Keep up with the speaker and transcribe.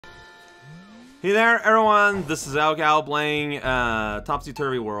Hey there, everyone. This is raocow playing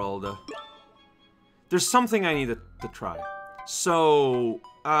Topsy-Turvy World. There's something I need to try. So,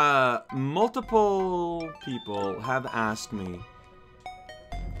 multiple people have asked me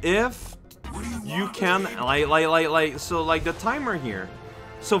if you can, like the timer here.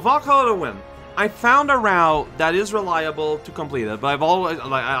 So, Valhalla to win. I found a route that is reliable to complete it, but I've always,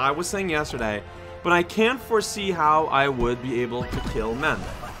 like I was saying yesterday, but I can't foresee how I would be able to kill men.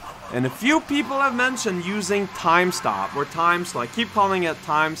 And a few people have mentioned using time stop or time slow. I keep calling it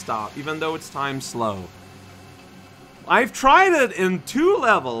time stop, even though it's time slow. I've tried it in 2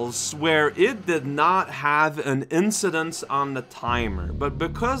 levels where it did not have an incidence on the timer, but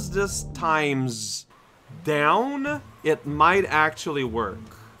because this times down, it might actually work.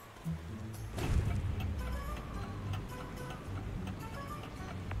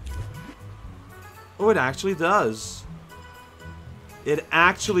 Oh, it actually does. It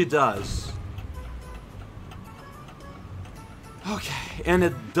actually does. Okay, and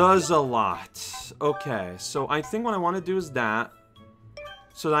it does a lot. Okay, so I think what I want to do is that,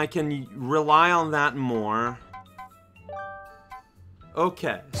 so that I can rely on that more.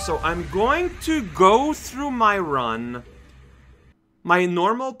 Okay, so I'm going to go through my run, my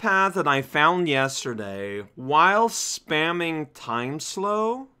normal path that I found yesterday, while spamming time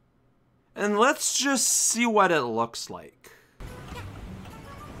slow, and let's just see what it looks like.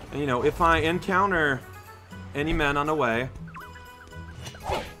 You know, if I encounter any men on the way,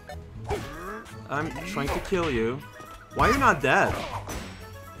 I'm trying to kill you. Why are you not dead?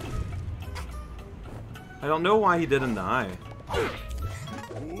 I don't know why he didn't die.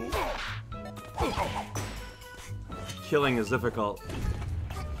 Killing is difficult.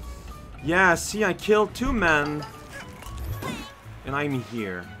 Yeah, see, I killed 2 men, and I'm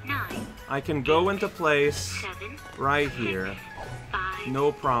here. I can go into place right here.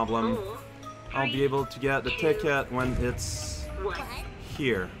 No problem. I'll be able to get the ticket when it's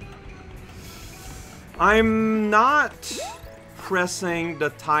here. I'm not pressing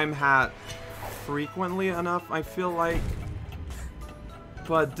the time hat frequently enough, I feel like.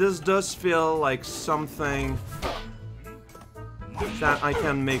 But this does feel like something that I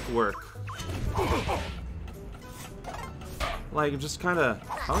can make work. Like, just kinda...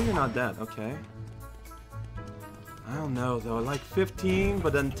 How are you not dead? Okay. I don't know though, like 15,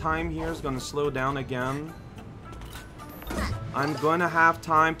 but then time here is gonna slow down again. I'm gonna have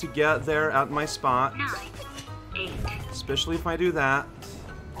time to get there at my spot. 9, 8, especially if I do that.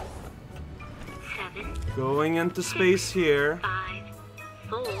 7, Going into space here.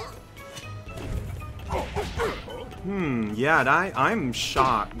 5, 4. Yeah, I'm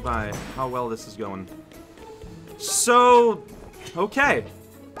shocked by how well this is going. So, okay.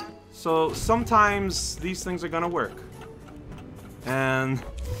 So sometimes these things are gonna work. And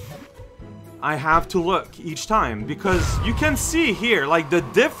I have to look each time because you can see here, like the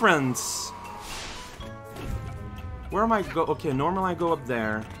difference. Where am I go? Okay, normally I go up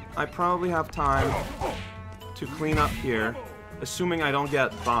there. I probably have time to clean up here, assuming I don't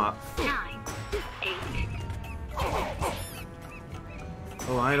get bot. 9, 8,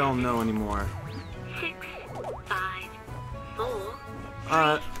 Oh, I don't know anymore. 6, 5,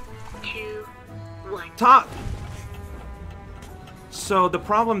 4, 2, 1. Top! So the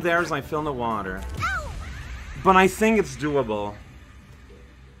problem there is I fell in the water. But I think it's doable.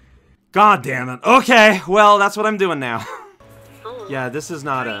 God damn it. Okay, well, that's what I'm doing now. 4, Yeah, this is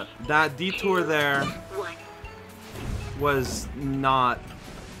not it. That detour there 1. was not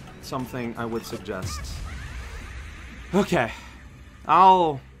something I would suggest. Okay.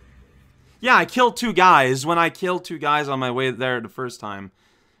 Yeah, I killed 2 guys. When I killed 2 guys on my way there the first time,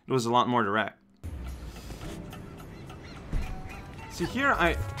 it was a lot more direct. See here,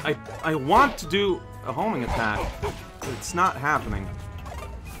 I want to do a homing attack, but it's not happening.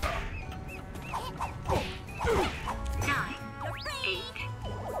 9, 8,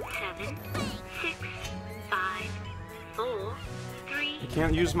 7, 6, 5, 4, 3, I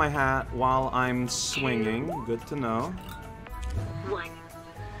can't use my hat while I'm swinging. Good to know. 1.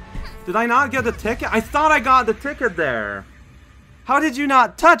 Did I not get the ticket? I thought I got the ticket there. How did you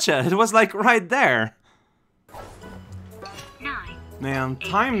not touch it? It was like right there. 9, Man,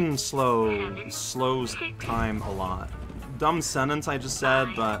 time slows time a lot. Dumb sentence I just said,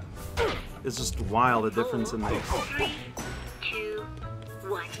 but it's just wild the difference it makes. 3, 2,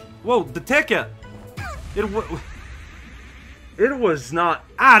 1. Whoa, the ticket! It was not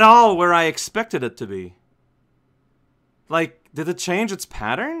at all where I expected it to be. Like, did it change its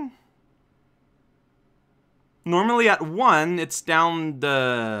pattern? Normally at 1, it's down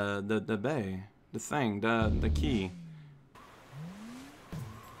the bay. The thing, the key.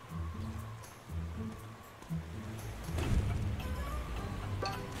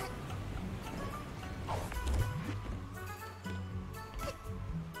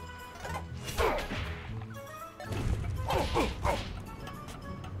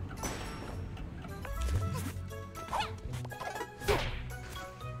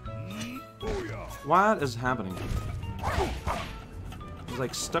 What is happening? He's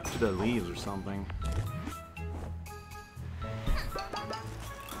like stuck to the leaves or something.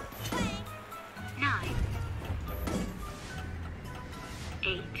 Nine.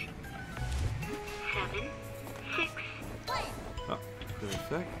 8. 7. 6. Oh,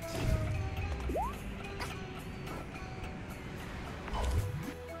 perfect.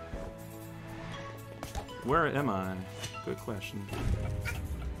 Where am I? Good question.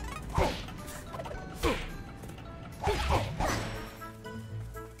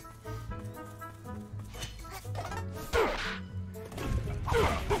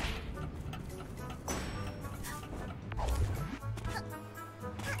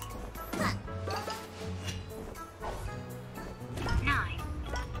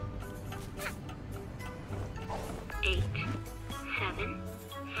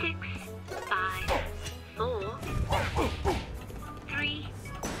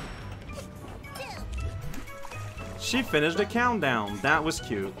 She finished the countdown. That was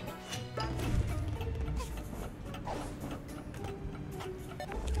cute.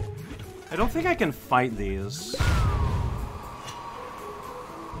 I don't think I can fight these.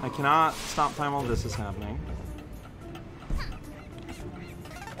 I cannot stop time while this is happening.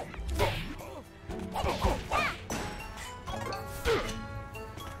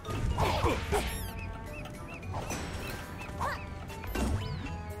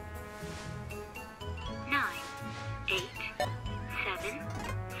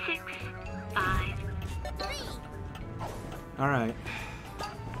 Alright.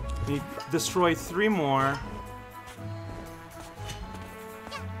 We destroy 3 more.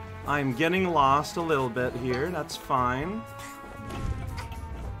 I'm getting lost a little bit here. That's fine.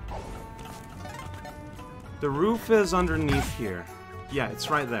 The roof is underneath here. Yeah, it's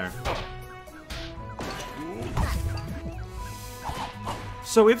right there.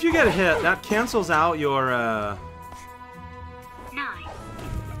 So if you get hit, that cancels out your,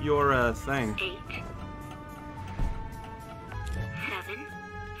 thing. 8. 7.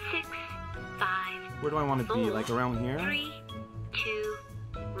 6. 5. Where do I want to be? Like around here? 3, 2,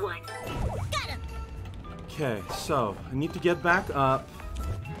 1. Got him. Okay, so I need to get back up.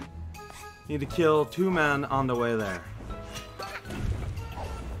 Need to kill 2 men on the way there.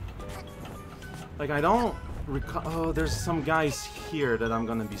 Like I don't recall. Oh, there's some guys here that I'm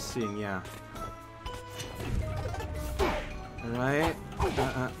gonna be seeing. Yeah. All right.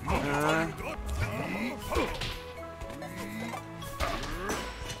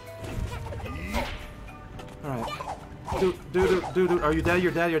 Alright. Dude, are you dead?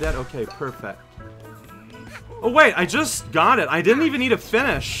 You're dead, you're dead. Okay, perfect. Oh wait, I just got it. I didn't even need to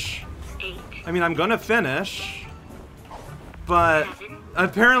finish. 8. I mean, I'm gonna finish. But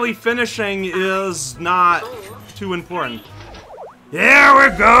apparently finishing is not too important. Here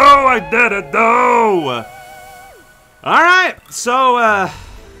we go! I did it though! Alright, so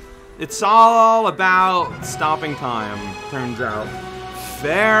it's all about stopping time, turns out.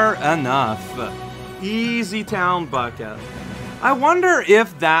 Fair enough. Easy town bucket. I wonder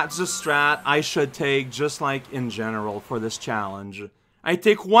if that's a strat I should take just like in general for this challenge. I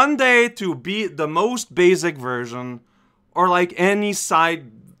take 1 day to beat the most basic version, or like any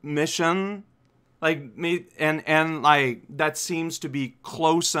side mission, like and like that seems to be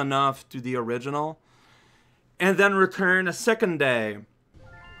close enough to the original, and then return a 2nd day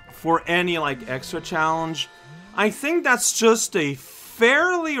for any like extra challenge. I think that's just a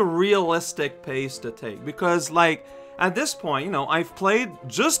fairly realistic pace to take, because like at this point, you know, I've played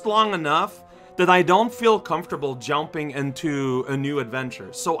just long enough that I don't feel comfortable jumping into a new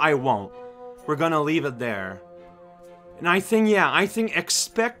adventure, so I won't. We're gonna leave it there. And I think, yeah, I think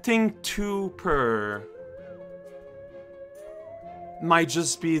expecting 2 per might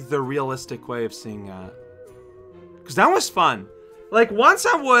just be the realistic way of seeing that. Because that was fun. Like, once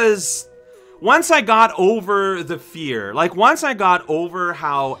I got over the fear, like once I got over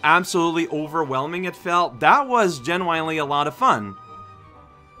how absolutely overwhelming it felt, that was genuinely a lot of fun.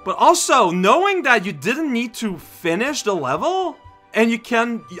 But also, knowing that you didn't need to finish the level, and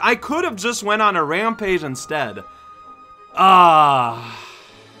I could have just went on a rampage instead. Ah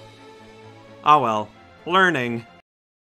well, learning.